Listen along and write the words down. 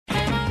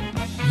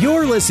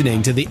You're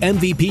listening to the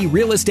MVP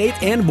Real Estate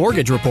and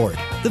Mortgage Report.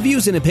 The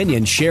views and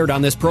opinions shared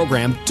on this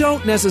program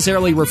don't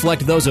necessarily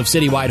reflect those of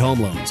Citywide Home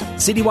Loans.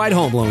 Citywide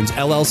Home Loans,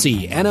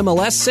 LLC,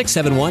 NMLS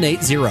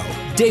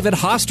 67180. David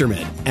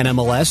Hosterman,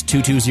 NMLS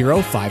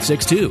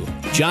 220562.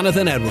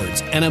 Jonathan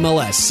Edwards,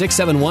 NMLS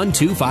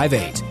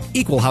 671258.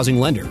 Equal housing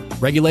lender.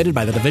 Regulated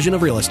by the Division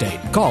of Real Estate.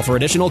 Call for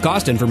additional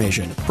cost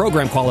information.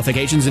 Program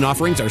qualifications and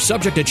offerings are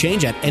subject to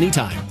change at any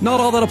time. Not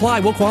all that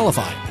apply will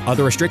qualify.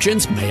 Other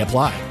restrictions may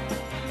apply.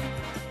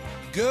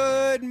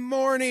 Good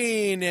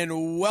morning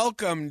and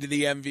welcome to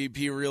the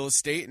MVP Real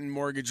Estate and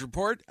Mortgage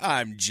Report.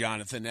 I'm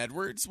Jonathan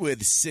Edwards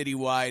with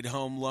Citywide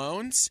Home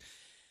Loans.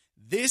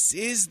 This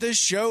is the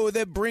show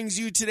that brings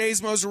you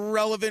today's most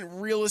relevant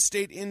real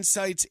estate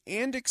insights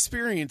and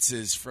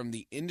experiences from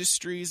the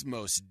industry's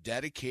most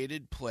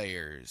dedicated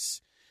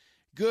players.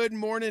 Good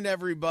morning,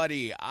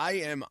 everybody. I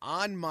am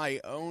on my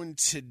own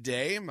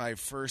today, my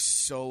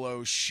first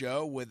solo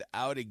show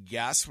without a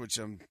guest, which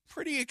I'm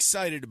pretty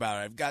excited about.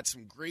 I've got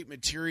some great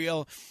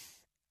material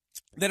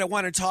that I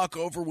want to talk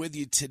over with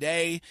you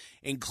today,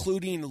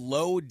 including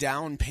low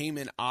down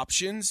payment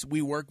options.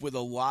 We work with a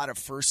lot of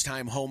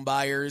first-time home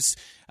buyers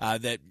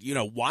that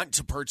want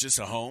to purchase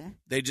a home.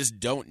 They just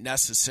don't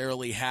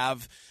necessarily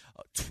have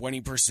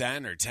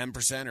 20% or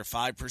 10% or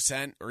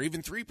 5% or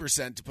even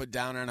 3% to put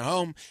down on a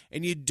home,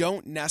 and you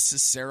don't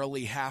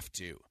necessarily have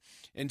to.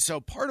 And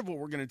so part of what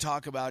we're going to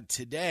talk about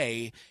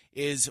today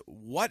is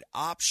what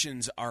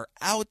options are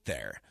out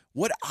there.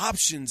 What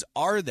options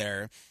are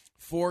there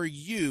for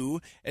you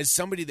as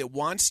somebody that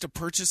wants to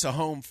purchase a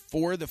home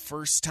for the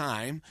first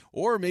time,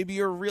 or maybe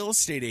you're a real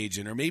estate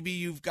agent, or maybe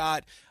you've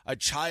got a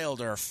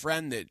child or a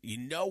friend that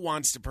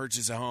wants to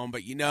purchase a home,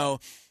 but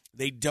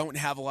they don't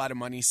have a lot of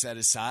money set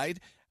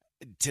aside.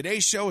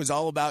 Today's show is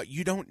all about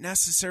you don't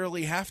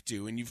necessarily have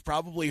to, and you've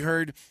probably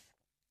heard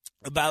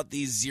about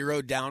these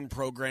zero down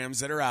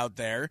programs that are out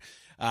there.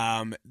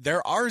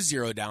 There are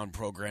zero down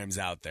programs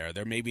out there.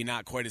 They're maybe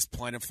not quite as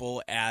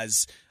plentiful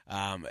as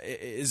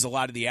a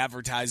lot of the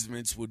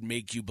advertisements would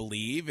make you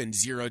believe, and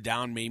zero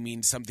down may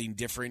mean something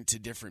different to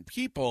different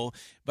people,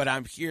 but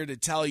I'm here to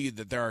tell you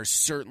that there are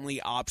certainly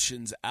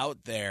options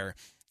out there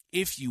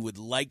if you would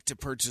like to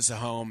purchase a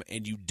home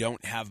and you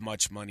don't have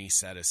much money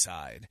set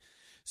aside.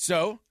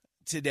 So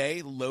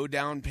today, low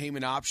down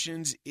payment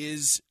options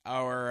is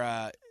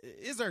our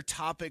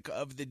topic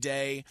of the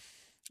day.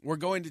 We're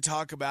going to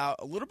talk about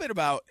a little bit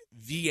about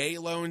VA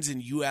loans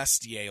and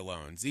USDA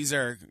loans. These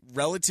are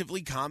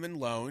relatively common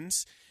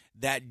loans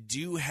that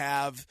do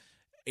have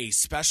a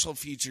special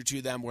feature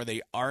to them where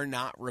they are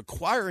not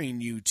requiring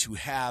you to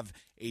have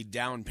a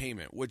down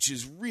payment, which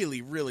is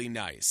really, really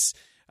nice.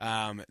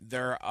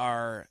 There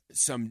are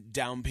some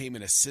down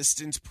payment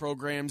assistance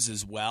programs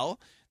as well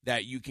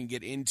that you can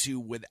get into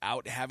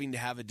without having to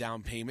have a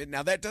down payment.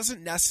 Now, that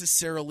doesn't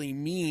necessarily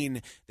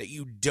mean that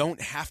you don't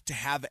have to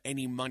have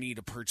any money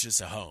to purchase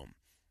a home.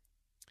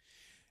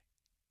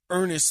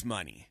 Earnest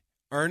money.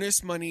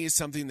 Earnest money is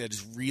something that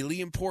is really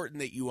important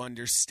that you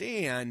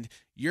understand.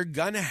 You're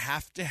going to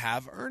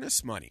have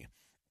earnest money.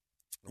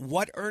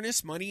 What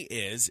earnest money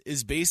is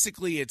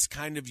basically it's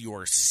kind of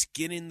your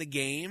skin in the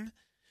game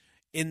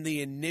in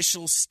the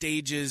initial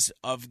stages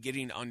of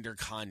getting under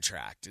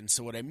contract. And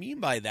so what I mean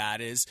by that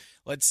is,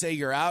 let's say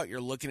you're out,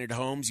 you're looking at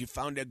homes, you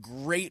found a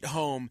great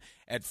home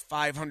at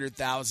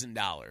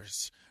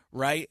 $500,000,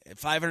 right? At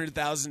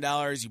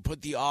 $500,000, you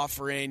put the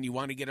offer in, you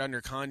want to get under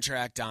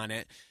contract on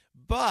it,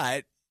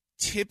 but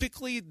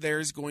typically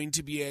there's going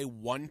to be a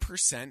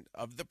 1%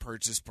 of the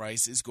purchase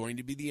price is going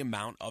to be the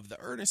amount of the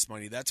earnest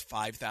money. That's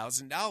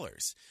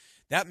 $5,000.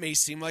 That may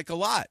seem like a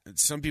lot.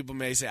 Some people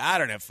may say, I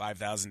don't have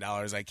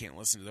 $5,000. I can't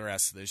listen to the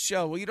rest of this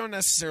show. Well, you don't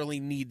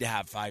necessarily need to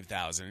have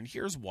 $5,000, and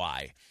here's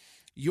why.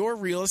 Your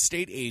real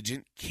estate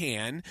agent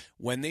can,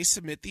 when they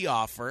submit the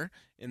offer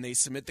and they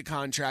submit the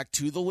contract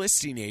to the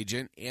listing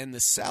agent and the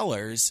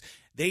sellers,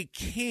 they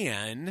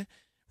can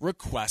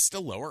request a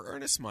lower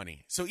earnest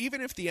money. So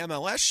even if the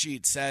MLS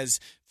sheet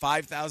says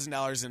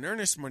 $5,000 in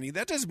earnest money,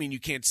 that doesn't mean you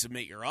can't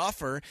submit your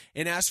offer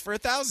and ask for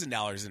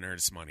 $1,000 in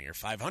earnest money, or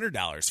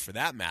 $500 for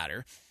that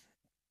matter.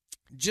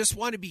 Just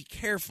want to be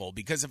careful,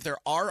 because if there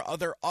are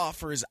other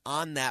offers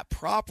on that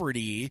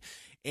property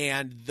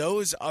and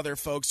those other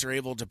folks are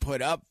able to put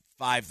up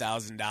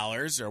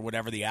 $5,000 or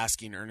whatever the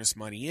asking earnest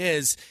money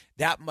is,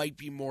 that might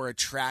be more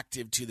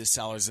attractive to the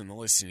sellers and the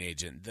listing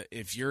agent.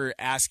 If you're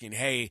asking,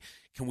 hey,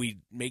 can we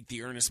make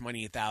the earnest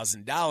money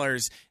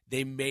 $1,000,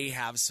 they may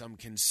have some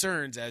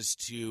concerns as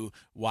to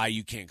why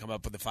you can't come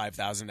up with the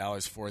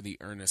 $5,000 for the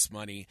earnest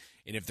money,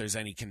 and if there's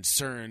any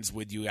concerns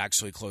with you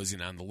actually closing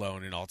on the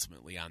loan and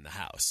ultimately on the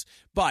house.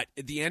 But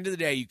at the end of the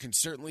day, you can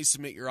certainly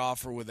submit your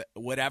offer with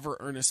whatever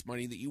earnest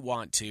money that you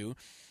want to.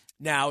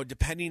 Now,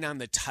 depending on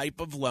the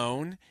type of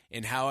loan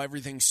and how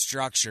everything's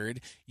structured,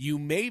 you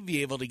may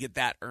be able to get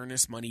that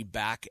earnest money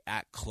back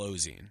at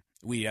closing.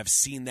 We have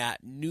seen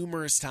that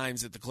numerous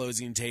times at the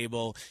closing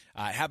table.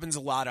 It happens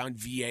a lot on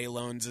VA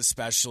loans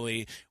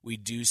especially. We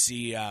do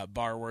see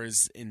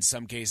borrowers in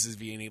some cases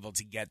being able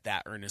to get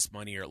that earnest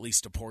money or at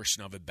least a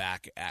portion of it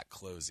back at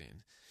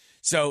closing.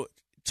 So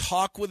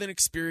talk with an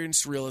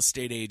experienced real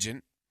estate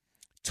agent,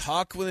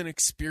 talk with an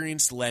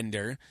experienced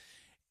lender,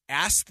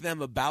 ask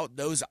them about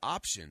those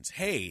options.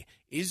 Hey,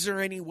 is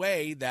there any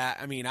way that,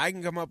 I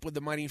can come up with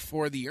the money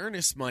for the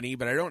earnest money,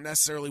 but I don't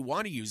necessarily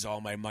want to use all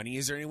my money.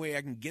 Is there any way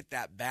I can get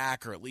that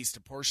back, or at least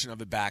a portion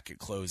of it back at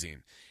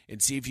closing,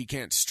 and see if you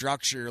can't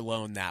structure your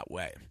loan that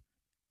way.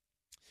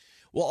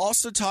 We'll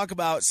also talk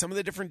about some of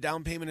the different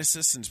down payment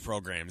assistance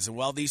programs. And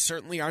while these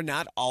certainly are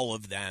not all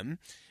of them,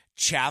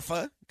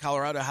 CHFA,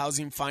 Colorado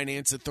Housing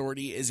Finance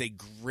Authority, is a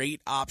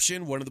great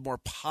option, one of the more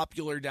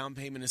popular down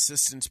payment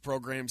assistance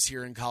programs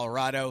here in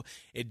Colorado.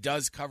 It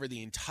does cover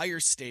the entire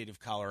state of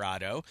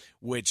Colorado,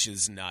 which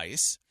is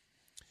nice.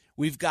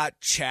 We've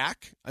got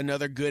CHAC,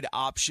 another good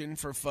option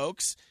for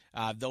folks.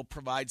 They'll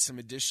provide some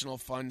additional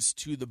funds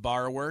to the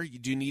borrower. You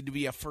do need to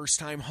be a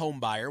first-time home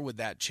buyer with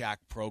that CHAC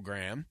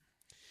program.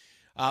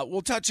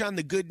 We'll touch on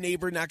the Good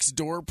Neighbor Next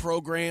Door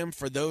program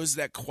for those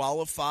that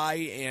qualify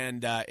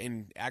and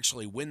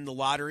actually win the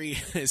lottery,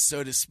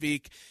 so to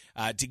speak,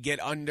 to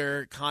get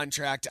under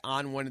contract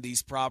on one of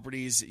these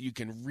properties. You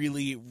can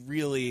really,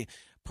 really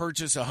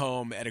purchase a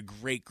home at a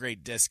great,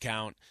 great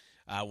discount.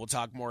 We'll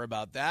talk more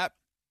about that.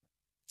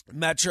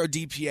 Metro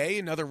DPA,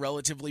 another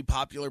relatively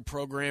popular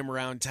program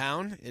around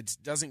town. It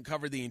doesn't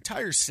cover the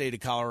entire state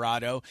of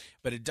Colorado,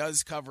 but it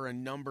does cover a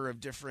number of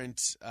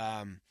different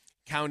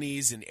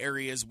counties and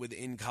areas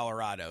within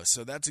Colorado.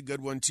 So that's a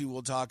good one, too,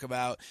 we'll talk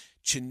about.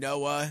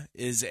 Chenoa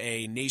is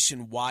a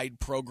nationwide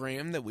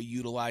program that we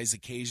utilize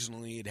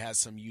occasionally. It has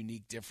some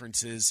unique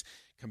differences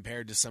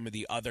compared to some of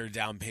the other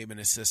down payment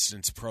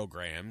assistance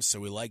programs, so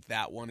we like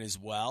that one as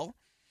well.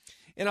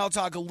 And I'll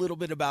talk a little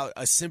bit about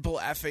a simple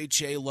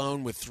FHA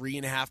loan with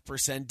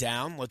 3.5%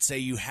 down. Let's say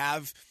you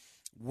have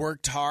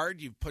worked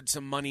hard, you've put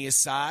some money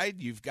aside,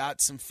 you've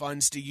got some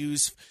funds to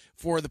use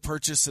for the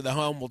purchase of the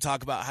home. We'll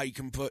talk about how you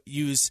can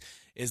use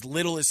as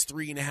little as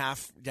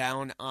 3.5%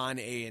 down on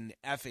an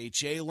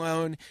FHA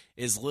loan,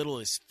 as little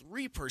as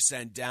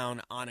 3%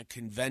 down on a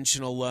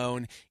conventional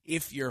loan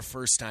if you're a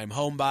first-time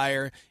home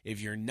buyer.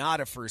 If you're not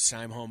a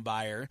first-time home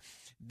buyer,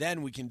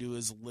 then we can do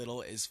as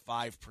little as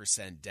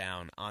 5%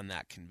 down on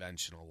that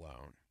conventional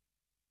loan.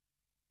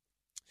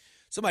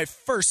 So my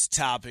first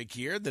topic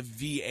here, the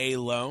VA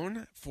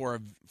loan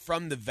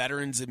from the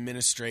Veterans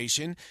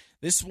Administration.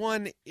 This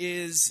one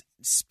is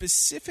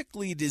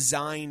specifically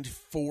designed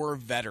for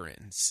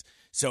veterans.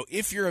 So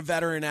if you're a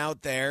veteran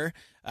out there,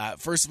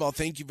 first of all,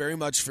 thank you very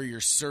much for your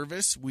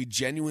service. We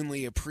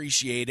genuinely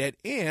appreciate it.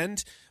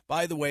 And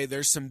by the way,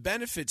 there's some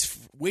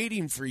benefits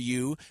waiting for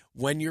you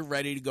when you're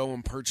ready to go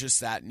and purchase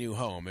that new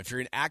home. If you're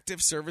an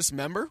active service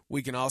member,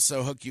 we can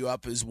also hook you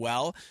up as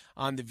well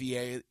on the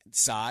VA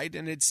side.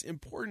 And it's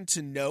important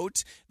to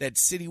note that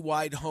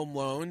Citywide Home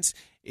Loans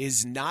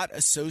is not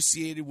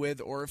associated with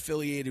or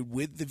affiliated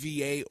with the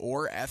VA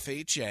or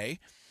FHA.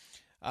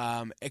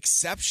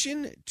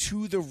 Exception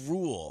to the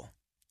rule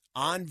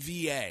on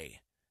VA.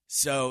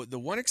 So the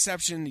one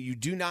exception, you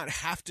do not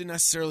have to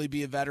necessarily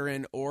be a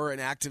veteran or an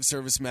active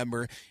service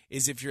member,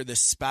 is if you're the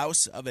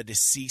spouse of a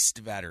deceased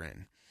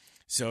veteran.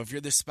 So if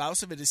you're the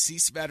spouse of a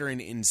deceased veteran,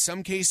 in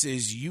some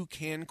cases, you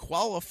can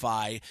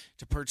qualify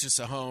to purchase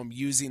a home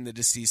using the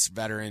deceased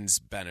veteran's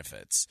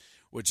benefits,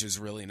 which is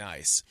really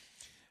nice.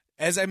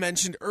 As I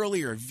mentioned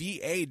earlier,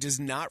 VA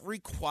does not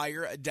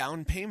require a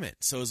down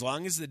payment. So as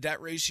long as the debt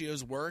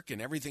ratios work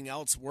and everything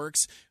else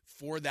works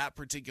for that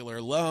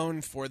particular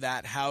loan, for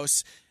that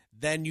house,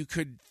 then you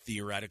could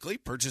theoretically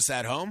purchase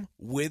that home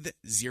with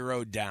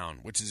zero down,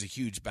 which is a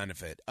huge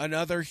benefit.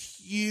 Another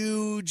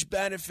huge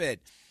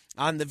benefit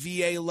on the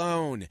VA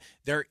loan,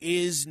 there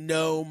is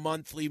no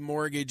monthly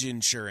mortgage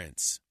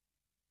insurance.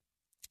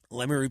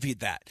 Let me repeat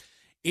that.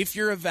 If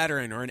you're a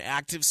veteran or an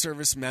active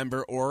service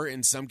member, or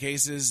in some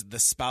cases the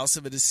spouse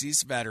of a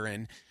deceased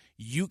veteran,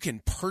 you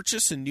can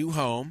purchase a new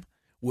home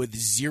with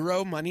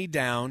zero money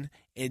down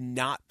and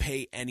not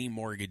pay any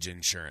mortgage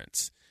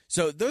insurance.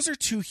 So those are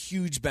two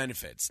huge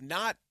benefits.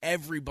 Not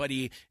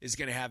everybody is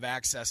going to have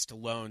access to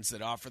loans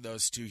that offer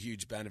those two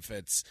huge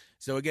benefits.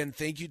 So again,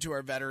 thank you to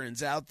our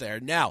veterans out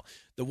there. Now,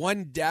 the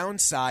one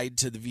downside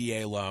to the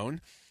VA loan,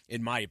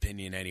 in my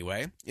opinion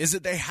anyway, is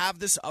that they have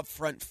this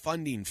upfront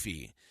funding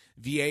fee.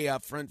 VA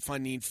upfront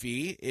funding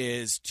fee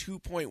is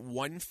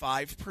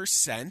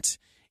 2.15%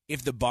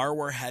 if the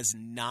borrower has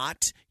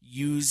not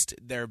used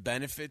their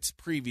benefits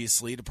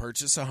previously to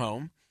purchase a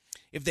home.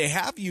 If they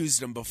have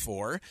used them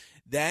before,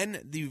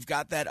 then you've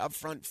got that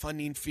upfront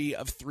funding fee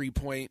of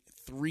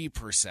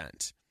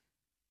 3.3%.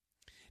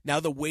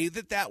 Now, the way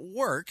that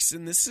works,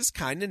 and this is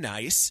kind of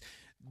nice,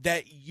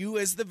 that you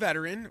as the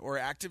veteran or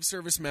active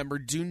service member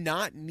do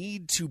not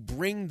need to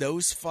bring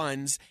those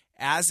funds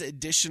as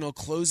additional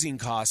closing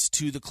costs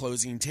to the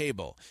closing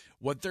table.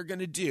 What they're going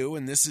to do,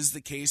 and this is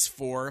the case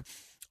for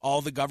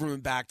all the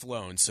government-backed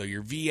loans, so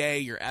your VA,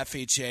 your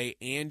FHA,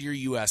 and your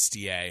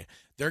USDA,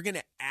 they're going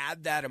to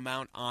add that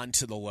amount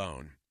onto the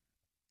loan.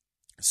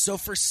 So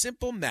for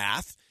simple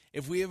math,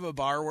 if we have a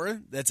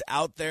borrower that's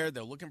out there,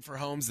 they're looking for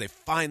homes, they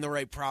find the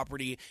right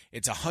property,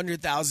 it's a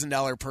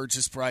 $100,000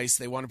 purchase price,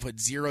 they want to put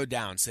zero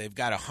down, so they've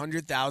got a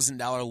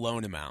 $100,000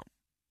 loan amount.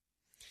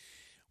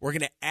 We're going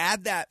to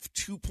add that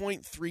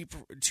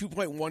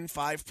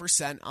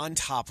 2.15% on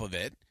top of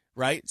it,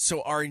 right?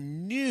 So our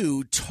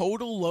new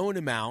total loan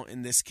amount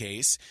in this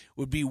case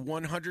would be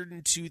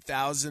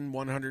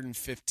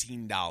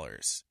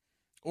 $102,115.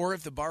 Or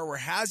if the borrower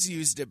has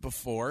used it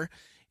before,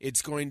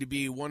 it's going to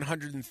be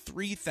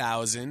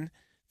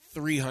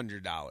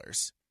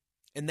 $103,300.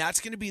 And that's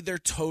going to be their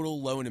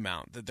total loan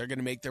amount that they're going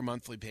to make their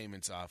monthly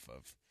payments off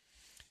of.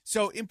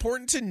 So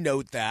important to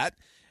note that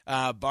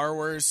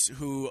borrowers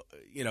who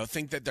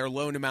think that their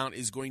loan amount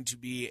is going to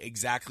be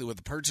exactly what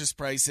the purchase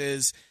price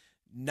is,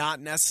 not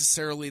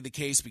necessarily the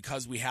case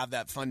because we have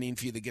that funding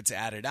fee that gets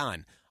added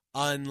on,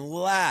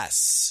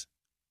 unless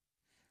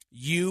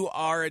you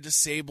are a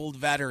disabled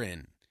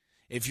veteran.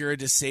 If you're a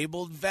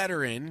disabled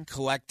veteran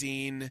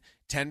collecting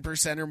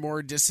 10% or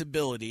more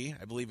disability,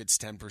 I believe it's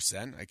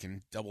 10%, I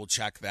can double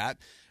check that,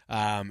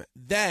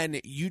 then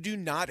you do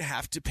not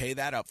have to pay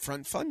that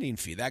upfront funding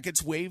fee. That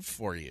gets waived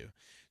for you.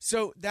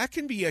 So that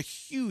can be a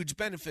huge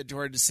benefit to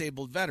our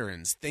disabled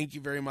veterans. Thank you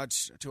very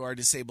much to our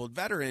disabled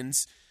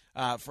veterans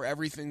for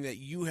everything that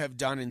you have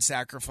done and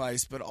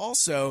sacrificed. But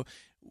also,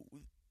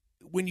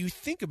 when you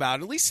think about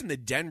it, at least in the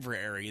Denver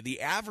area,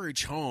 the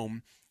average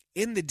home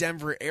in the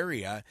Denver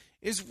area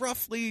is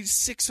roughly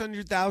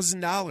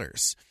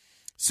 $600,000.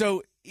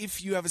 So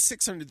if you have a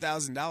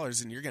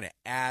 $600,000 and you're going to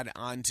add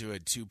onto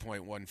it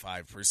 2.15%,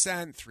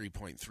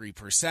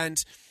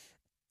 3.3%,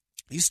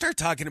 you start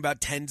talking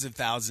about tens of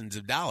thousands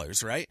of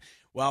dollars, right?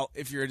 Well,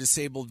 if you're a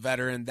disabled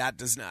veteran, that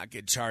does not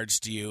get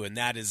charged to you, and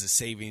that is a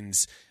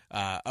savings,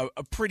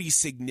 a pretty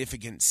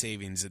significant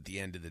savings at the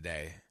end of the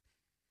day.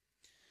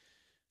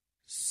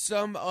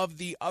 Some of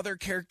the other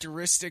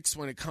characteristics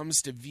when it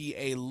comes to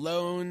VA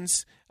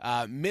loans,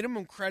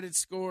 minimum credit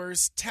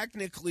scores.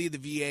 Technically, the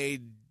VA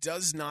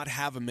does not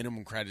have a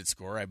minimum credit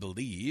score, I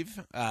believe.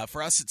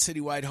 For us at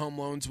Citywide Home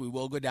Loans, we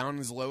will go down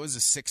as low as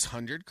a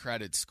 600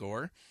 credit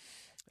score.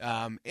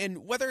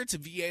 And whether it's a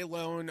VA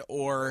loan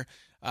or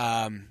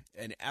an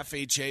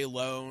FHA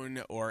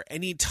loan or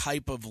any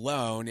type of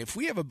loan, if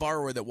we have a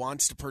borrower that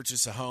wants to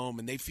purchase a home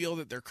and they feel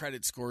that their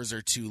credit scores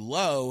are too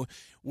low,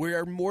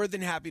 we're more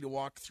than happy to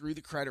walk through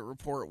the credit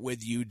report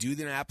with you, do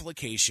the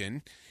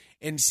application,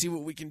 and see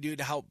what we can do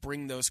to help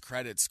bring those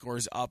credit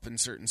scores up in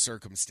certain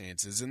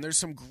circumstances. And there's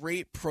some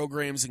great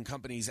programs and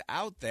companies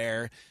out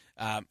there,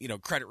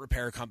 credit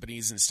repair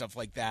companies and stuff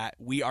like that.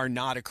 We are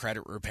not a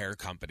credit repair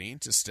company,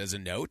 just as a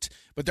note,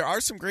 but there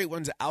are some great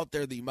ones out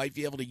there that you might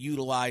be able to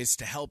utilize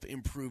to help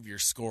improve your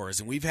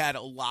scores. And we've had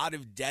a lot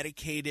of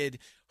dedicated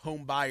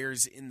home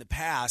buyers in the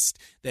past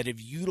that have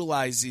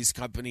utilized these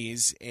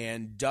companies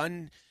and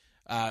done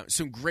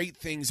some great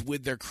things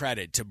with their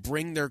credit to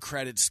bring their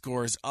credit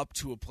scores up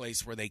to a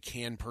place where they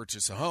can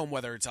purchase a home,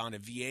 whether it's on a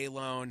VA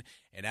loan,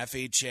 an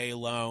FHA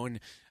loan,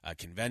 a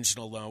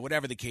conventional loan,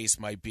 whatever the case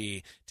might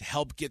be, to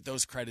help get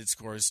those credit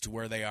scores to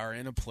where they are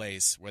in a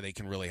place where they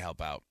can really help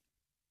out.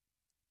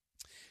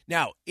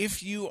 Now,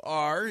 if you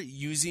are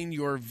using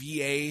your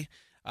VA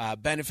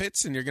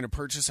benefits and you're going to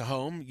purchase a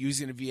home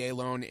using a VA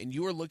loan and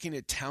you are looking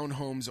at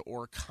townhomes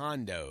or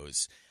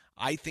condos,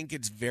 I think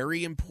it's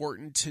very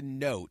important to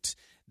note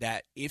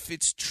that if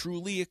it's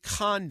truly a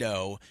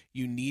condo,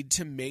 you need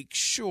to make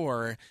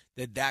sure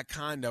that that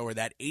condo or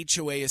that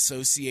HOA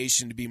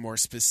association, to be more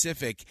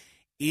specific,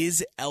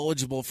 is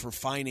eligible for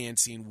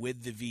financing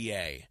with the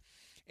VA.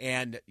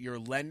 And your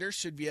lender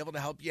should be able to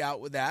help you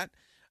out with that.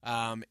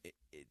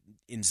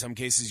 In some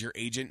cases, your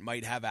agent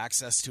might have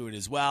access to it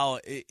as well.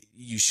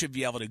 You should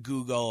be able to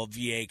Google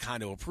VA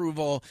condo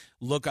approval,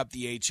 look up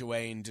the HOA,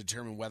 and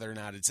determine whether or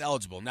not it's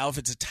eligible. Now, if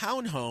it's a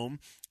townhome,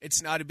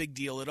 it's not a big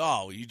deal at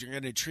all. You're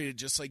going to treat it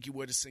just like you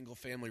would a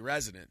single-family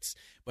residence.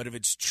 But if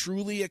it's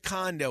truly a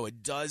condo,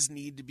 it does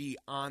need to be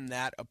on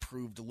that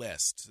approved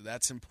list. So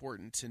that's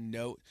important to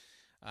note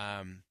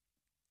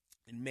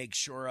and make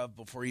sure of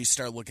before you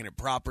start looking at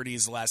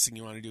properties. The last thing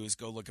you want to do is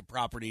go look at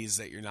properties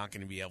that you're not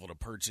going to be able to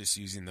purchase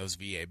using those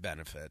VA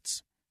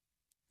benefits.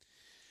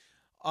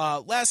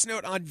 Last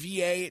note on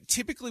VA,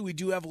 typically we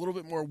do have a little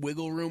bit more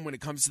wiggle room when it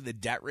comes to the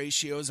debt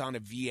ratios on a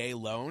VA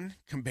loan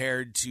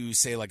compared to,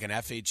 say, like an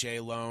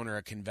FHA loan or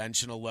a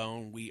conventional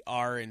loan. We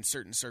are, in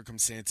certain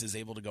circumstances,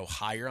 able to go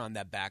higher on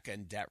that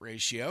back-end debt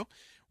ratio,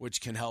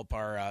 which can help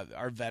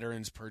our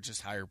veterans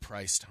purchase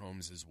higher-priced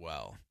homes as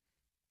well.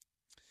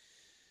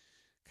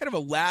 Kind of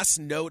a last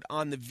note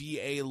on the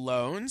VA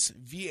loans.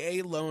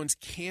 VA loans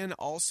can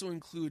also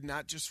include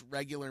not just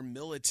regular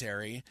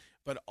military,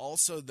 but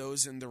also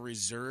those in the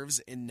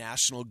reserves and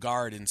National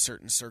Guard in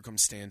certain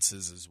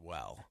circumstances as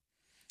well.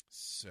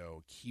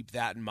 So keep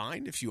that in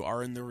mind. If you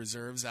are in the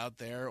reserves out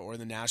there or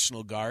the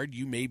National Guard,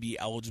 you may be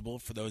eligible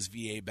for those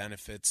VA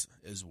benefits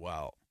as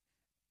well.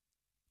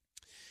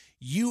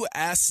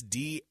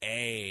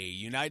 USDA,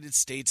 United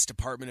States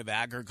Department of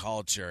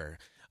Agriculture.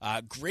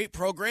 Great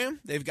program.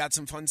 They've got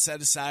some funds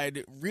set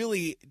aside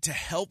really to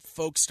help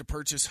folks to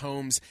purchase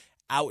homes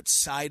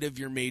outside of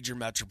your major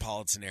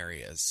metropolitan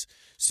areas.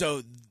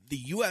 So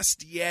the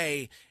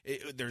USDA,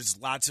 there's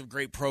lots of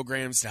great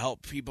programs to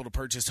help people to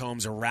purchase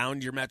homes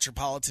around your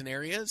metropolitan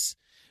areas.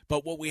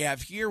 But what we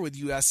have here with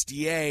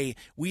USDA,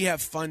 we have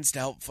funds to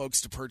help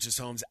folks to purchase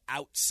homes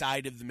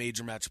outside of the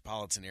major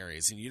metropolitan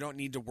areas. And you don't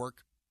need to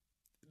work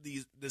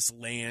this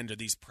land or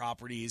these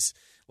properties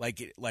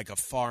like a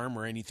farm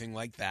or anything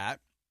like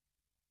that.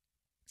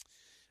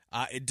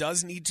 It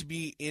does need to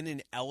be in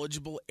an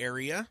eligible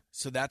area,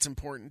 so that's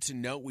important to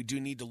note. We do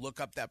need to look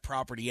up that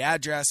property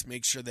address,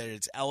 make sure that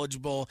it's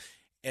eligible.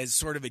 As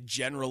sort of a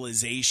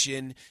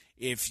generalization,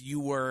 if you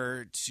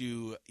were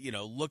to,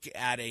 look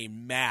at a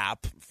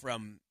map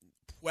from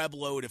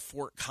Pueblo to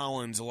Fort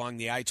Collins along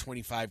the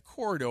I-25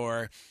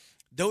 corridor,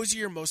 those are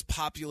your most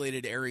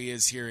populated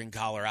areas here in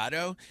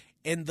Colorado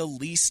and the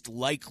least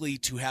likely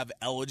to have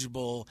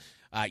eligible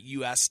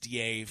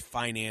USDA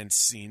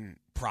financing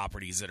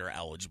properties that are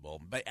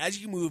eligible. But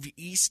as you move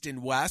east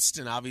and west,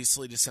 and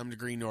obviously to some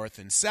degree north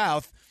and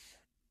south,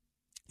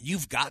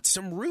 you've got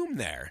some room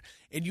there,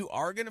 and you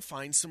are going to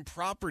find some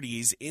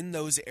properties in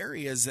those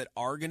areas that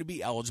are going to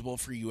be eligible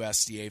for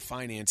USDA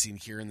financing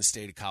here in the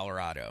state of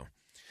Colorado.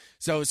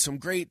 So some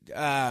great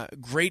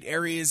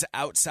areas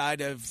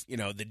outside of,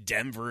 the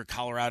Denver,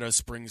 Colorado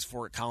Springs,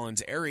 Fort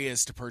Collins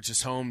areas to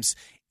purchase homes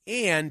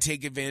and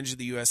take advantage of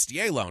the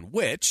USDA loan,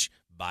 which,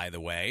 by the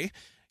way,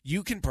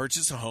 you can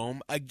purchase a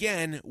home,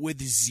 again,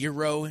 with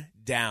zero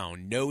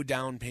down, no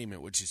down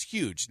payment, which is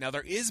huge. Now,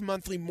 there is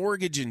monthly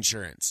mortgage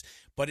insurance,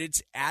 but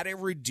it's at a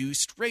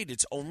reduced rate.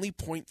 It's only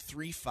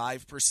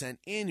 0.35%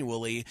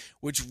 annually,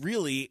 which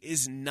really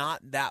is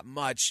not that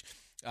much.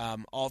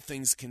 All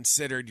things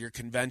considered, your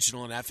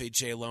conventional and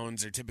FHA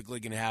loans are typically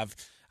going to have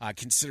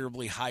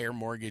considerably higher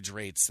mortgage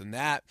rates than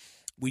that.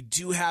 We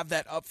do have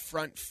that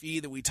upfront fee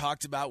that we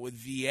talked about with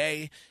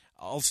VA.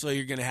 Also,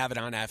 you're going to have it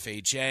on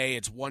FHA.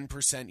 It's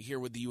 1% here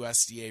with the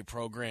USDA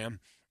program,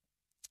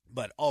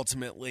 but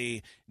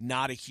ultimately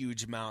not a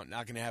huge amount,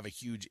 not going to have a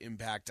huge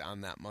impact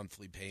on that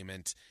monthly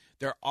payment.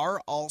 There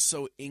are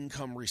also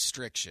income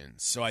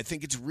restrictions. So I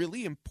think it's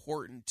really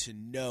important to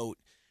note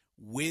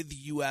with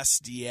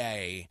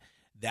USDA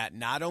that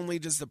not only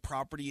does the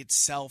property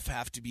itself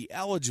have to be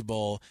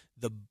eligible,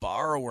 the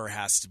borrower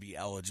has to be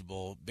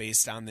eligible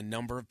based on the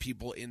number of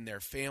people in their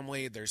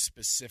family, their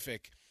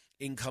specific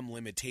income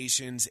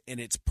limitations, and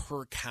it's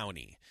per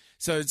county.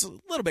 So it's a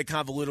little bit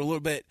convoluted, a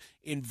little bit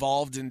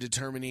involved in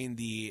determining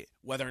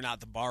whether or not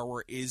the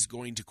borrower is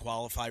going to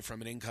qualify from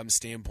an income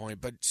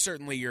standpoint, but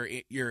certainly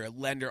your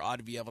lender ought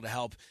to be able to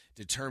help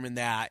determine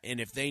that.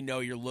 And if they know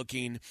you're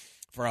looking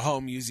for a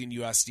home using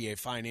USDA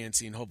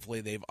financing,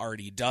 hopefully they've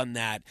already done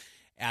that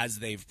as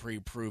they've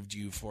pre-approved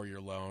you for your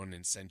loan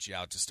and sent you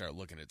out to start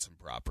looking at some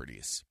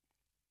properties.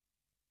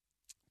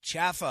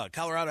 CHFA,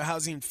 Colorado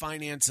Housing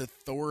Finance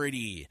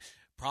Authority,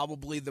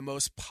 probably the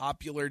most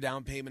popular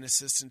down payment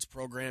assistance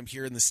program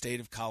here in the state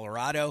of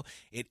Colorado.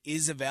 It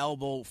is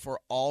available for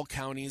all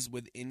counties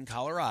within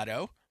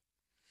Colorado.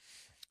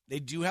 They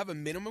do have a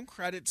minimum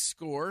credit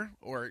score,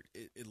 or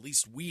at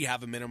least we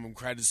have a minimum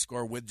credit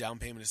score with down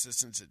payment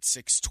assistance at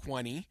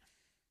 620.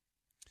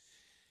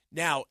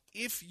 Now,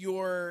 if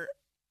the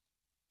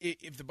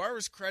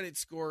borrower's credit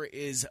score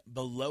is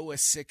below a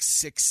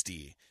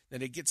 660,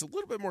 then it gets a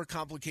little bit more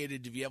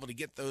complicated to be able to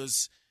get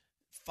those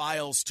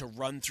files to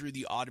run through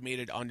the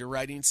automated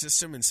underwriting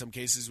system. In some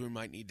cases, we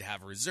might need to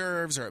have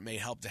reserves, or it may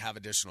help to have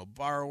additional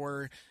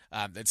borrower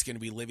that's going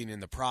to be living in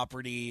the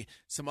property.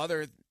 Some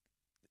other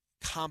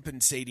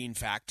compensating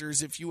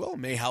factors, if you will,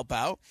 may help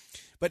out.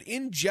 But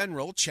in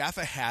general,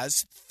 CHFA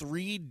has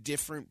 3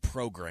 different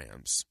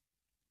programs.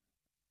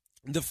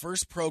 The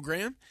first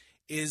program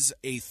is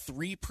a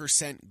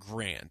 3%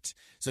 grant.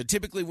 So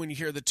typically when you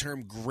hear the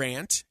term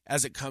grant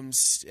as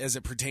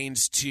it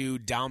pertains to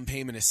down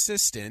payment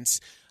assistance,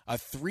 a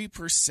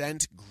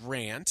 3%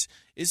 grant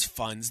is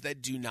funds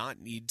that do not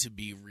need to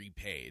be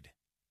repaid.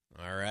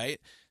 All right?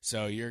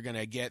 So you're going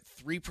to get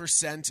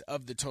 3%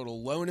 of the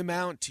total loan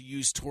amount to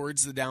use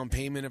towards the down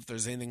payment. If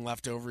there's anything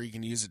left over, you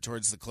can use it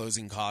towards the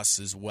closing costs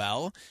as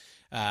well.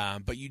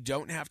 But you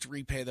don't have to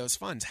repay those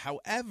funds.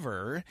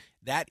 However,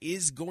 that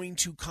is going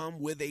to come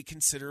with a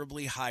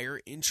considerably higher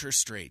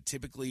interest rate,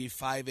 typically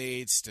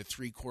 5/8 to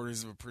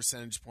 3/4 of a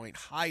percentage point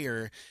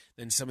higher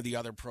than some of the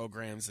other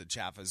programs that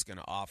CHFA is going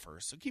to offer.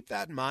 So keep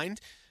that in mind.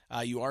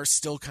 You are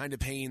still kind of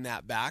paying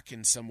that back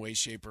in some way,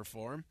 shape, or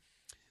form.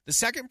 The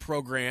second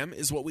program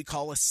is what we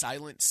call a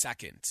silent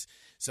second.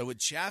 So with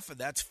CHFA,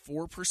 that's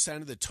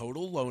 4% of the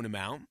total loan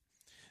amount.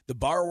 The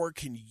borrower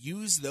can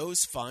use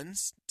those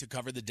funds to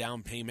cover the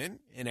down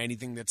payment, and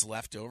anything that's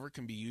left over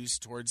can be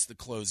used towards the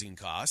closing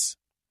costs.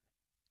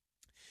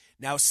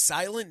 Now,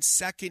 silent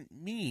second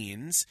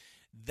means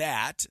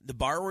that the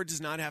borrower does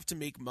not have to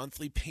make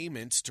monthly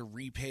payments to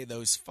repay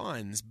those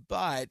funds,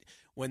 but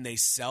when they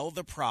sell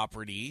the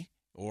property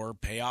or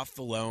pay off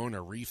the loan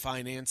or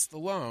refinance the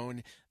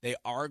loan, they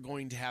are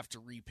going to have to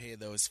repay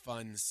those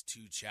funds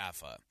to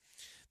CHFA.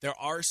 There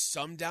are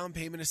some down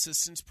payment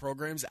assistance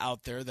programs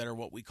out there that are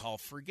what we call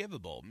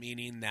forgivable,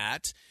 meaning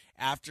that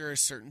after a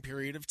certain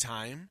period of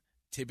time,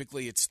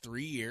 typically it's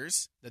 3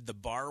 years, that the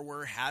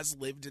borrower has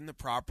lived in the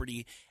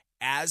property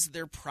as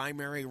their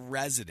primary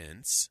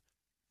residence,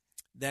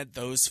 that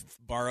those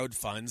borrowed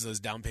funds, those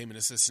down payment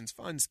assistance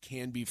funds,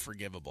 can be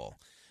forgivable.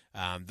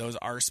 Those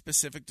are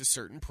specific to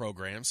certain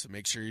programs, so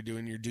make sure you're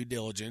doing your due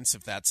diligence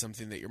if that's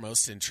something that you're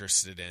most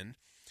interested in.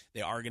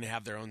 They are going to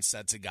have their own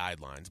sets of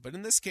guidelines. But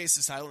in this case,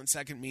 the silent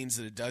second means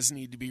that it does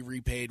need to be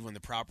repaid when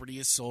the property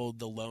is sold,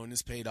 the loan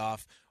is paid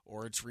off,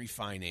 or it's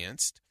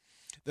refinanced.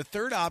 The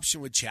third option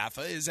with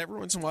CHFA is every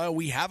once in a while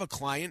we have a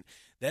client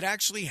that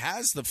actually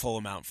has the full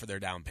amount for their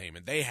down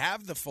payment. They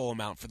have the full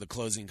amount for the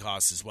closing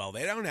costs as well.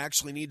 They don't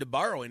actually need to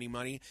borrow any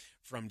money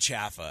from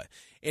CHFA.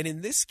 And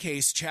in this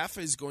case,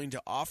 CHFA is going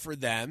to offer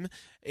them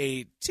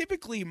a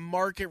typically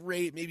market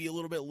rate, maybe a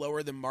little bit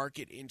lower than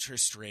market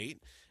interest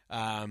rate,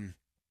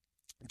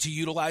 to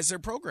utilize their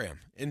program.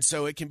 And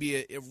so it can be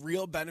a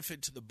real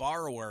benefit to the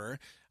borrower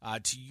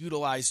to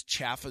utilize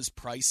CHFA's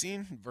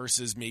pricing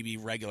versus maybe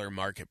regular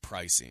market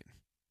pricing.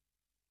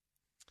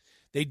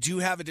 They do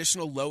have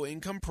additional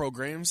low-income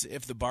programs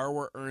if the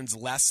borrower earns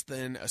less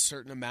than a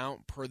certain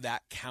amount per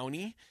that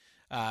county,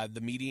 the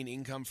median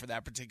income for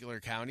that particular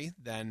county,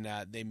 then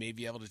they may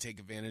be able to take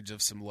advantage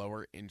of some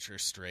lower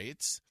interest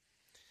rates.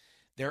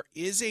 There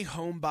is a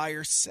home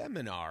buyer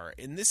seminar,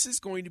 and this is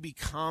going to be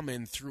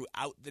common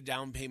throughout the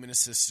down payment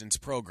assistance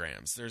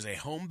programs. There's a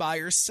home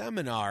buyer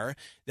seminar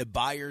that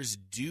buyers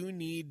do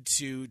need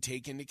to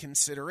take into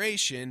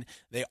consideration.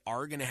 They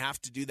are going to have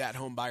to do that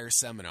home buyer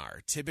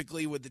seminar.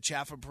 Typically with the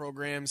CHFA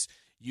programs,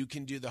 you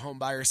can do the home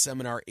buyer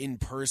seminar in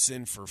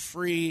person for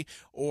free,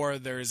 or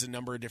there's a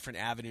number of different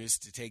avenues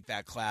to take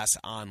that class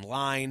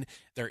online.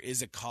 There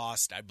is a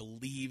cost. I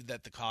believe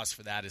that the cost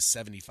for that is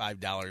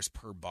 $75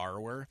 per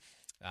borrower.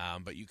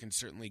 But you can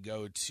certainly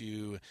go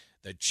to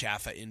the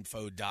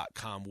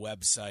chfainfo.com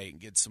website and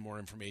get some more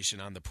information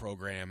on the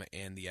program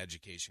and the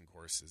education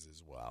courses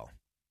as well.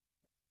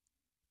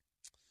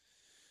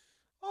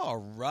 All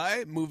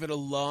right, moving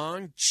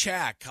along.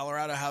 CHAC,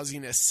 Colorado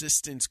Housing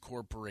Assistance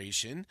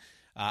Corporation.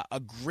 A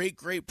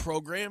great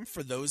program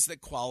for those that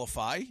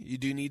qualify. You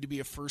do need to be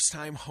a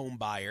first-time home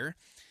buyer.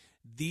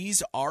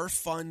 These are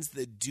funds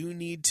that do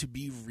need to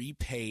be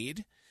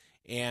repaid.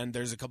 And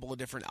there's a couple of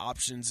different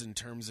options in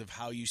terms of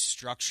how you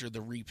structure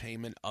the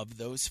repayment of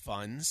those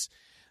funds.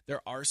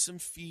 There are some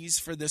fees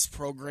for this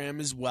program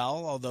as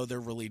well, although they're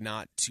really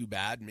not too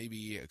bad,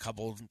 maybe a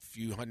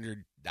few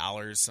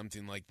 $100,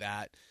 something like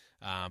that,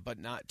 but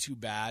not too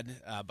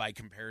bad by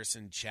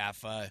comparison.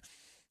 CHFA,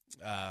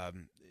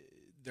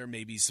 there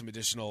may be some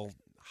additional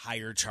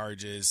higher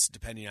charges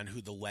depending on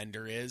who the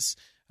lender is.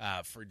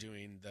 For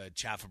doing the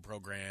CHFA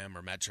program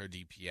or Metro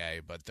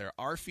DPA, but there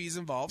are fees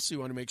involved, so you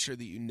want to make sure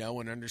that you know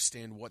and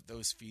understand what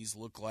those fees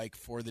look like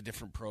for the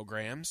different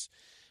programs.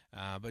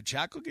 But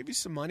CHAC will give you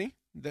some money.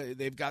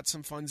 They've got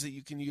some funds that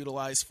you can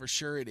utilize for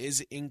sure. It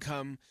is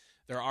income.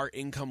 There are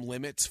income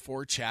limits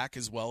for CHAC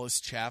as well as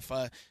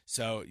CHFA,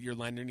 so your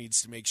lender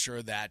needs to make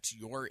sure that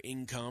your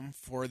income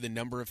for the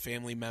number of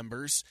family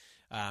members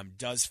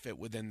does fit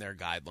within their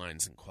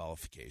guidelines and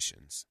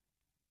qualifications.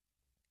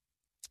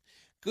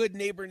 Good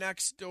Neighbor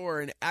Next Door,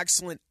 an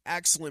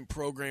excellent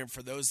program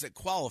for those that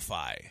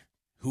qualify.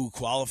 Who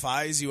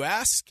qualifies, you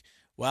ask?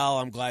 Well,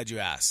 I'm glad you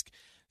ask.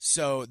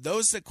 So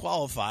those that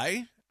qualify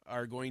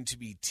are going to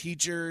be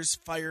teachers,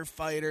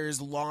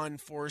 firefighters, law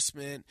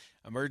enforcement,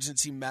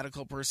 emergency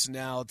medical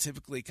personnel,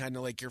 typically kind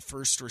of like your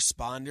first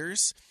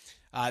responders.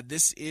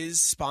 This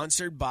is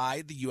sponsored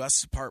by the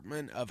U.S.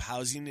 Department of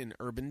Housing and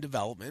Urban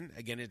Development.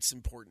 Again, it's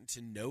important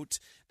to note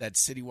that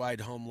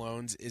Citywide Home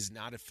Loans is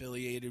not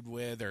affiliated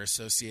with or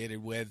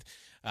associated with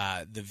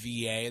the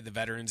VA, the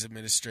Veterans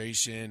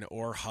Administration,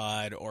 or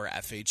HUD, or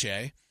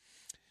FHA.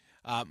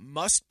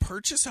 Must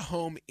purchase a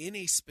home in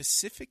a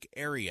specific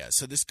area.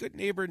 So this Good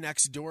Neighbor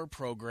Next Door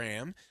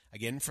program,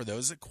 again, for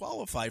those that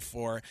qualify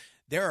for,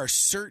 there are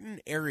certain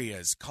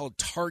areas called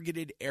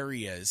targeted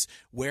areas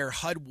where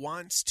HUD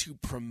wants to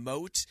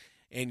promote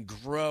and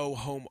grow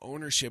home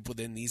ownership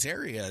within these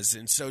areas.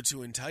 And so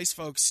to entice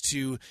folks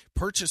to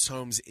purchase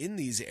homes in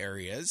these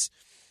areas,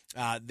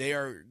 they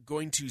are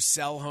going to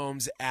sell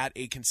homes at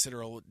a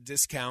considerable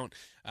discount,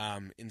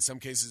 in some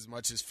cases as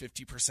much as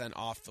 50%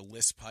 off the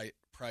list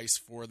price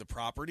for the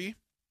property.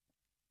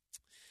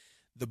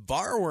 The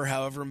borrower,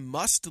 however,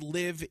 must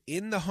live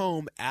in the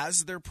home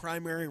as their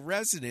primary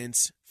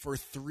residence for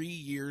 3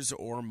 years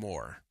or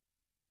more.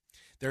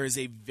 There is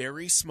a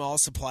very small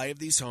supply of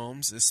these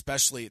homes,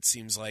 especially it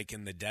seems like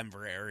in the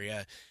Denver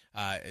area.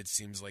 It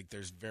seems like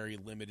there's very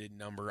limited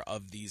number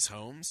of these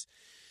homes.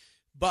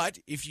 But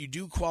if you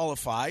do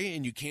qualify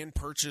and you can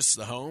purchase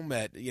the home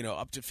at,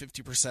 up to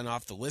 50%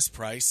 off the list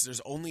price,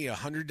 there's only a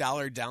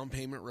 $100 down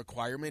payment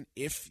requirement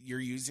if you're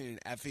using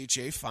an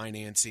FHA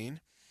financing.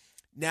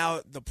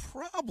 Now, the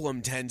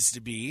problem tends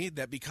to be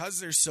that because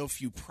there's so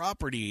few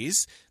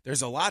properties,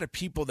 there's a lot of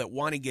people that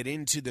want to get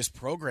into this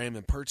program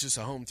and purchase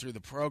a home through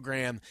the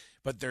program,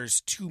 but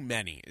there's too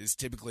many is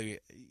typically,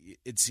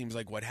 it seems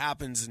like, what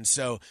happens. And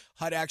so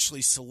HUD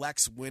actually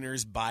selects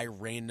winners by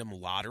random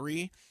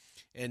lottery.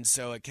 And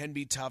so it can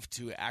be tough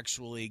to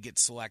actually get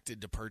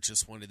selected to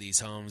purchase one of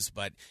these homes.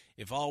 But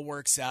if all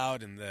works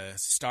out and the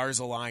stars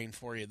align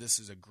for you, this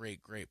is a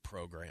great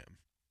program.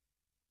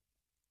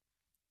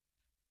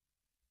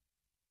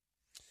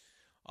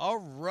 All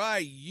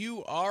right,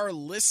 you are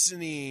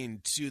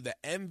listening to the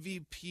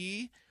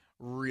MVP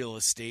Real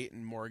Estate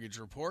and Mortgage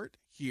Report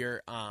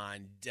here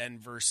on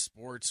Denver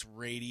Sports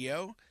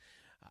Radio,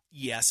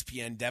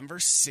 ESPN Denver,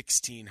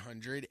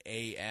 1600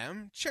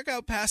 AM. Check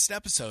out past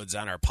episodes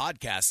on our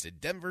podcast at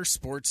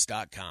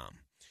denversports.com.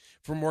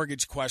 For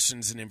mortgage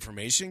questions and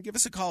information, give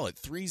us a call at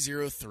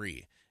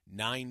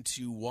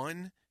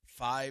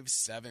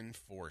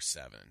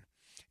 303-921-5747.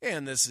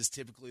 And this is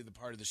typically the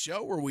part of the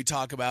show where we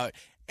talk about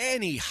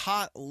any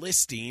hot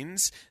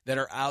listings that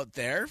are out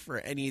there for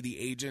any of the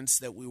agents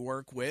that we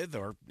work with,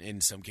 or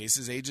in some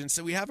cases, agents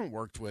that we haven't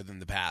worked with in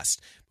the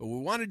past. But what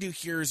we want to do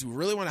here is we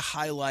really want to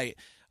highlight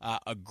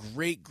a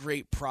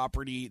great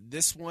property.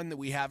 This one that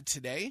we have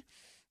today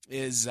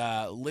is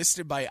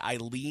listed by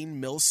Eileen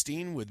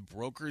Milstein with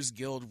Brokers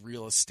Guild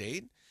Real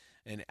Estate,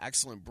 an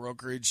excellent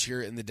brokerage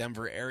here in the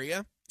Denver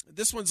area.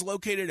 This one's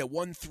located at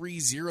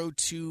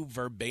 1302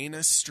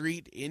 Verbena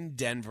Street in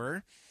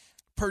Denver.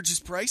 Purchase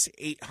price,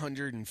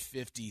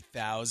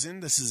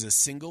 $850,000. This is a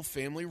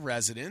single-family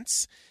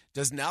residence.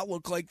 Does not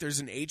look like there's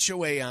an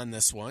HOA on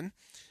this one.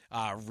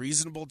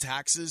 Reasonable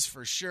taxes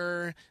for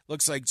sure.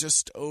 Looks like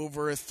just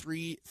over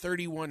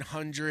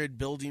 3,100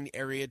 building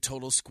area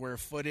total square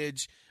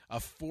footage. A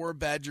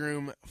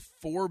 4-bedroom,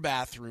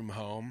 4-bathroom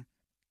home.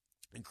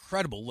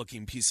 Incredible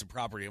looking piece of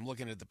property. I'm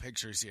looking at the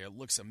pictures here. It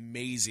looks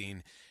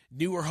amazing.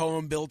 Newer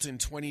home built in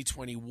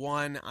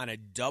 2021 on a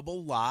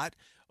double lot,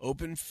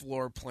 open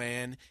floor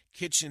plan.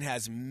 Kitchen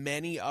has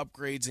many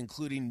upgrades,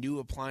 including new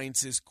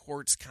appliances,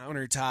 quartz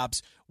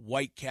countertops,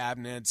 white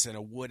cabinets, and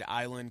a wood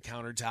island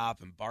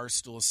countertop and bar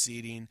stool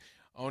seating.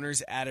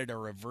 Owners added a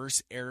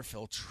reverse air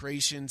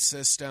filtration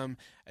system.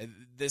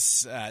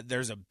 There's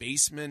a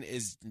basement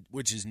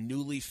which is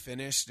newly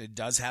finished. It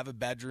does have a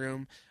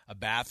bedroom, a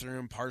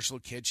bathroom, partial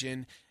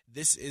kitchen.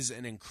 This is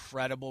an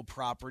incredible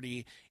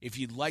property. If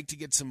you'd like to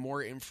get some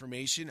more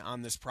information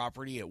on this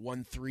property at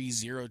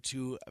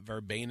 1302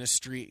 Verbena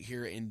Street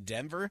here in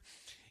Denver,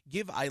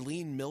 give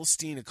Eileen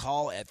Milstein a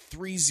call at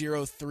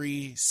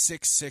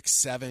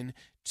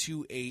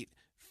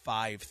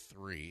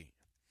 303-667-2853.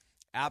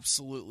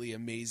 Absolutely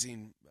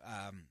amazing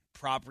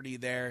property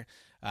there.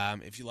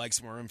 If you'd like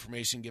some more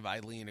information, give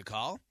Eileen a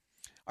call.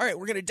 All right,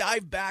 we're going to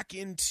dive back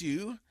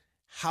into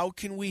how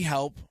can we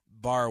help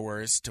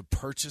borrowers to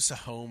purchase a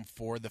home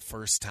for the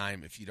first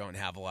time if you don't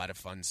have a lot of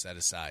funds set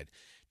aside.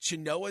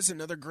 Chenoa is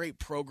another great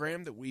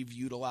program that we've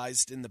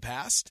utilized in the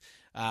past.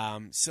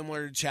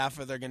 Similar to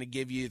Chaffa, they're going to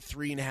give you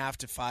 3.5%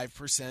 to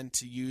 5%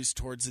 to use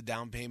towards the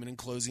down payment and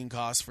closing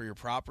costs for your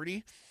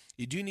property.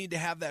 You do need to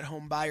have that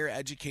home buyer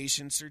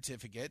education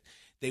certificate.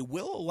 They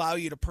will allow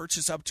you to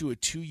purchase up to a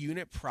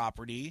 2-unit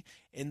property,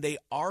 and they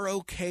are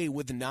okay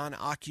with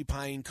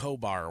non-occupying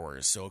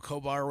co-borrowers. So a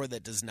co-borrower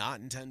that does not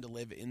intend to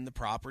live in the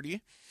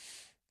property.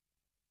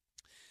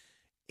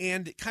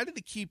 And kind of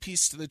the key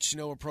piece to the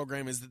Chenoa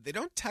program is that they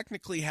don't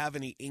technically have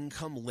any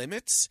income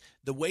limits.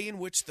 The way in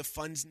which the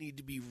funds need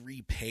to be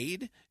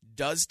repaid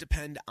does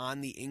depend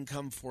on the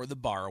income for the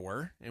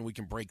borrower, and we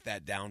can break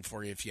that down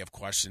for you. If you have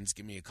questions,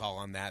 give me a call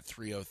on that,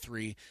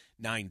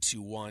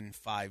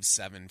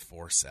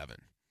 303-921-5747.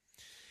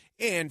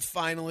 And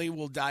finally,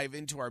 we'll dive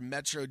into our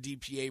Metro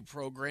DPA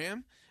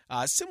program.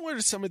 Similar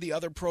to some of the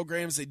other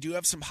programs, they do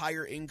have some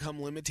higher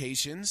income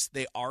limitations.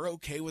 They are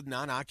okay with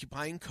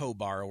non-occupying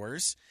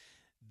co-borrowers.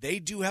 They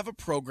do have a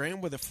program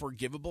with a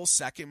forgivable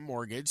second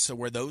mortgage, so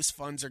where those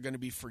funds are going to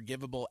be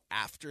forgivable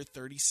after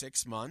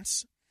 36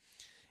 months.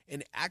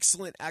 An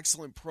excellent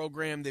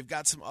program. They've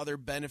got some other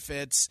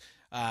benefits.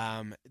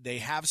 They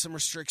have some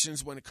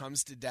restrictions when it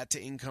comes to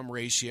debt-to-income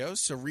ratios,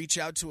 so reach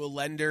out to a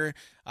lender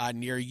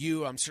near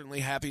you. I'm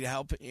certainly happy to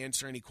help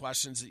answer any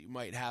questions that you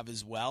might have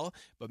as well,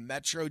 but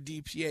Metro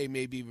DPA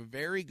may be a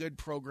very good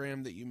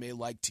program that you may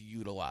like to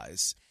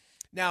utilize.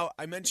 Now,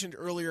 I mentioned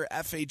earlier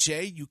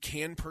FHA. You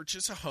can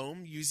purchase a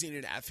home using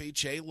an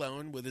FHA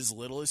loan with as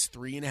little as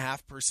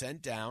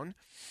 3.5% down.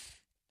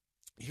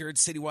 Here at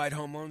Citywide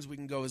Home Loans, we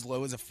can go as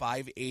low as a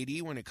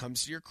 580 when it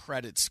comes to your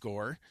credit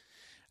score.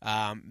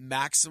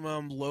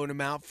 Maximum loan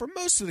amount for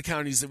most of the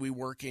counties that we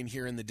work in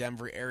here in the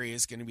Denver area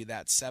is going to be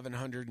that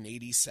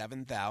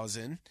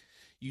 $787,000.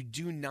 You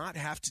do not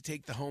have to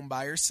take the home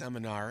buyer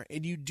seminar,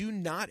 and you do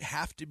not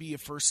have to be a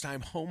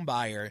first-time home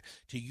buyer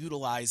to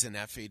utilize an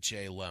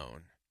FHA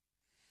loan.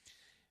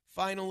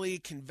 Finally,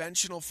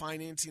 conventional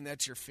financing,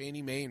 that's your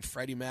Fannie Mae and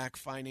Freddie Mac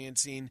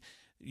financing.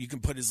 You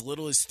can put as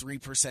little as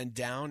 3%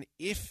 down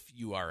if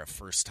you are a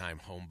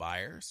first-time home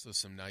buyer, so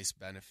some nice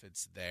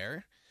benefits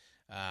there.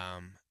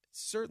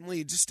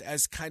 Certainly, just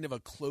as kind of a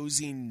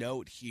closing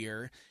note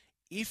here,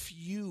 if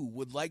you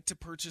would like to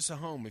purchase a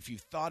home, if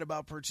you've thought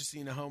about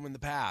purchasing a home in the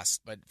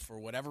past, but for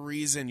whatever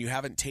reason you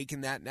haven't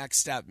taken that next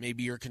step,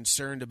 maybe you're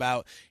concerned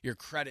about your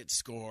credit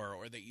score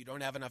or that you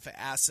don't have enough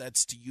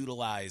assets to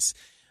utilize,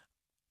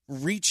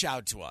 reach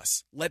out to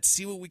us. Let's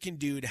see what we can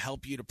do to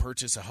help you to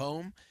purchase a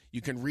home. You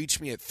can reach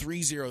me at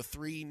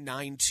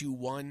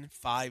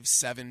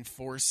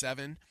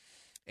 303-921-5747,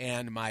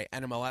 and my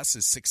NMLS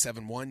is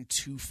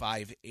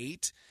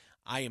 671258.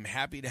 I am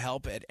happy to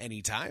help at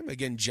any time.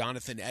 Again,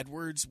 Jonathan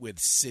Edwards with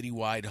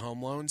Citywide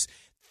Home Loans.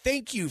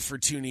 Thank you for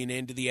tuning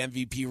in to the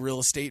MVP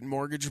Real Estate and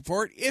Mortgage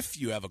Report. If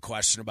you have a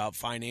question about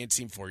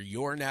financing for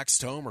your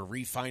next home or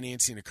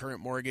refinancing a current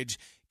mortgage,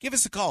 give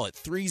us a call at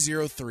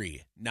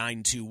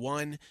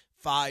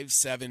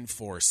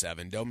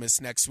 303-921-5747. Don't miss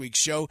next week's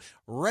show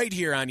right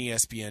here on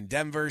ESPN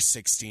Denver,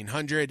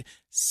 1600,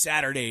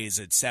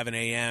 Saturdays at 7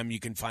 a.m. You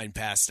can find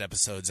past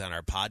episodes on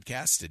our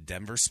podcast at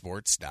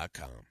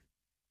denversports.com.